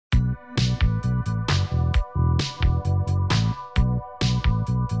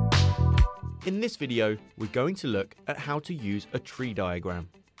In this video, we're going to look at how to use a tree diagram.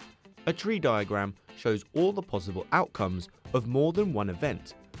 A tree diagram shows all the possible outcomes of more than one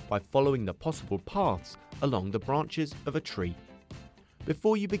event by following the possible paths along the branches of a tree.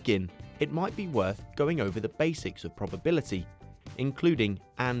 Before you begin, it might be worth going over the basics of probability, including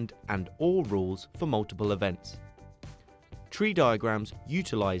and or rules for multiple events. Tree diagrams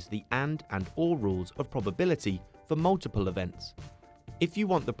utilize the and or rules of probability for multiple events. If you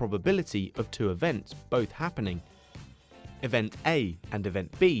want the probability of two events both happening, event A and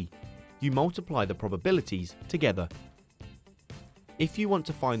event B, you multiply the probabilities together. If you want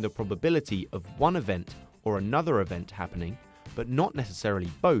to find the probability of one event or another event happening, but not necessarily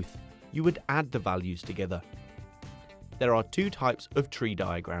both, you would add the values together. There are two types of tree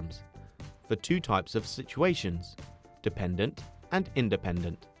diagrams, for two types of situations, dependent and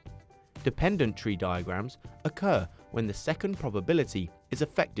independent. Dependent tree diagrams occur when the second probability is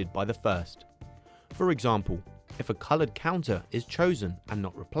affected by the first. For example, if a coloured counter is chosen and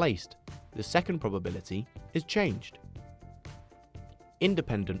not replaced, the second probability is changed.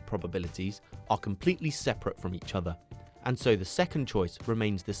 Independent probabilities are completely separate from each other, and so the second choice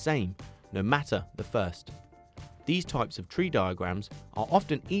remains the same no matter the first. These types of tree diagrams are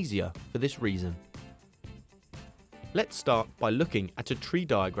often easier for this reason. Let's start by looking at a tree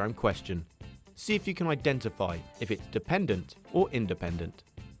diagram question. See if you can identify if it's dependent or independent.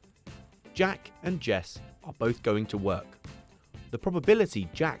 Jack and Jess are both going to work. The probability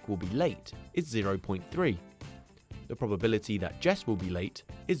Jack will be late is 0.3. The probability that Jess will be late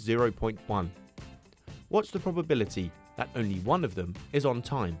is 0.1. What's the probability that only one of them is on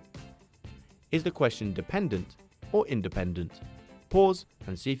time? Is the question dependent or independent? Pause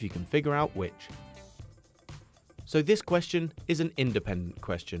and see if you can figure out which. So this question is an independent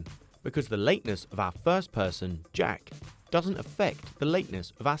question because the lateness of our first person, Jack, doesn't affect the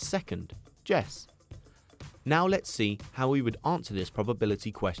lateness of our second, Jess. Now let's see how we would answer this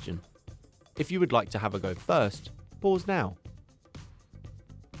probability question. If you would like to have a go first, pause now.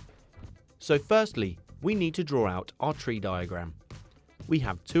 So firstly, we need to draw out our tree diagram. We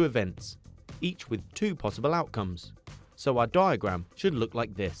have two events, each with two possible outcomes, so our diagram should look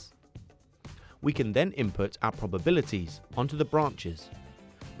like this. We can then input our probabilities onto the branches.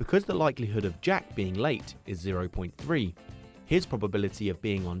 Because the likelihood of Jack being late is 0.3, his probability of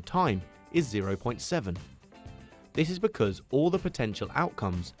being on time is 0.7. This is because all the potential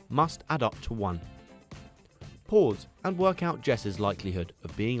outcomes must add up to 1. Pause and work out Jess's likelihood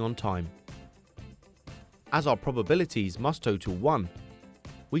of being on time. As our probabilities must total 1,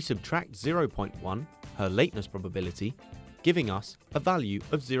 we subtract 0.1, her lateness probability, giving us a value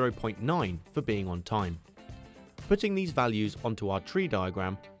of 0.9 for being on time. Putting these values onto our tree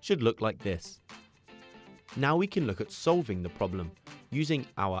diagram should look like this. Now we can look at solving the problem using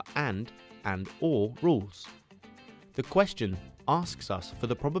our and or rules. The question asks us for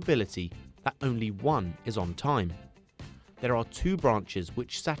the probability that only one is on time. There are two branches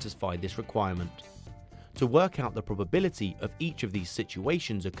which satisfy this requirement. To work out the probability of each of these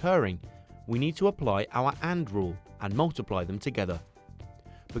situations occurring, we need to apply our and rule and multiply them together.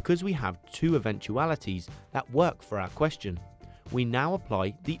 Because we have two eventualities that work for our question, we now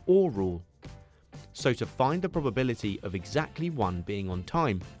apply the or rule. So to find the probability of exactly one being on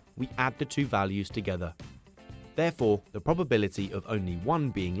time, we add the two values together. Therefore, the probability of only one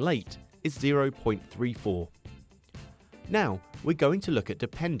being late is 0.34. Now, we're going to look at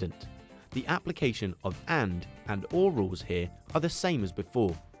dependent. The application of and or rules here are the same as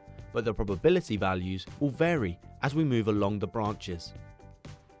before, but the probability values will vary as we move along the branches.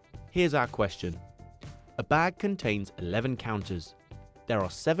 Here's our question. A bag contains 11 counters. There are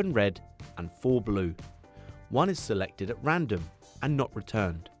 7 red and 4 blue. One is selected at random and not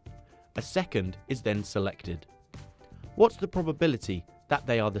returned. A second is then selected. What's the probability that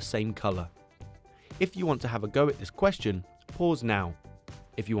they are the same colour? If you want to have a go at this question, pause now.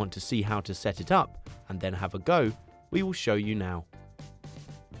 If you want to see how to set it up and then have a go, we will show you now.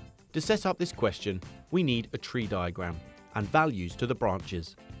 To set up this question, we need a tree diagram and values to the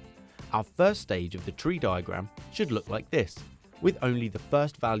branches. Our first stage of the tree diagram should look like this, with only the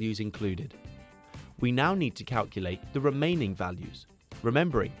first values included. We now need to calculate the remaining values,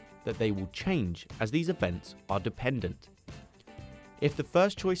 remembering that they will change as these events are dependent. If the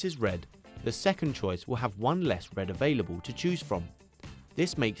first choice is red, the second choice will have one less red available to choose from.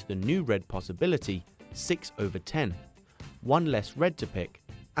 This makes the new red possibility 6/10, one less red to pick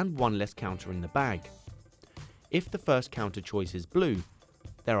and one less counter in the bag. If the first counter choice is blue,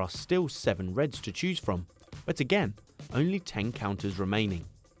 there are still 7 reds to choose from, but again, only 10 counters remaining.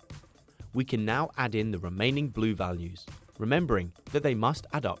 We can now add in the remaining blue values, remembering that they must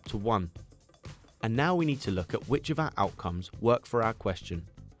add up to 1. And now we need to look at which of our outcomes work for our question.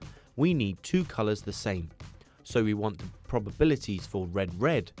 We need two colours the same, so we want the probabilities for red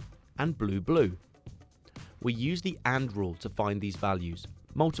red and blue blue. We use the AND rule to find these values,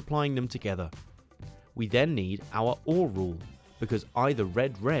 multiplying them together. We then need our OR rule, because either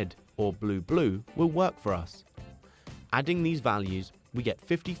red red or blue blue will work for us. Adding these values, we get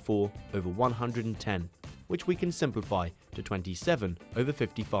 54 over 110, which we can simplify to 27 over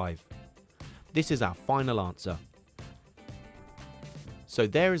 55. This is our final answer. So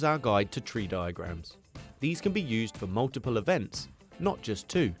there is our guide to tree diagrams. These can be used for multiple events, not just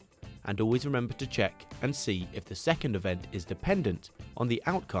two, and always remember to check and see if the second event is dependent on the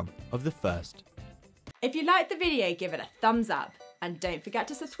outcome of the first. If you liked the video, give it a thumbs up and don't forget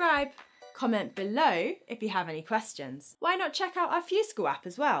to subscribe. Comment below if you have any questions. Why not check out our FuseSchool app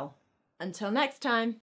as well? Until next time.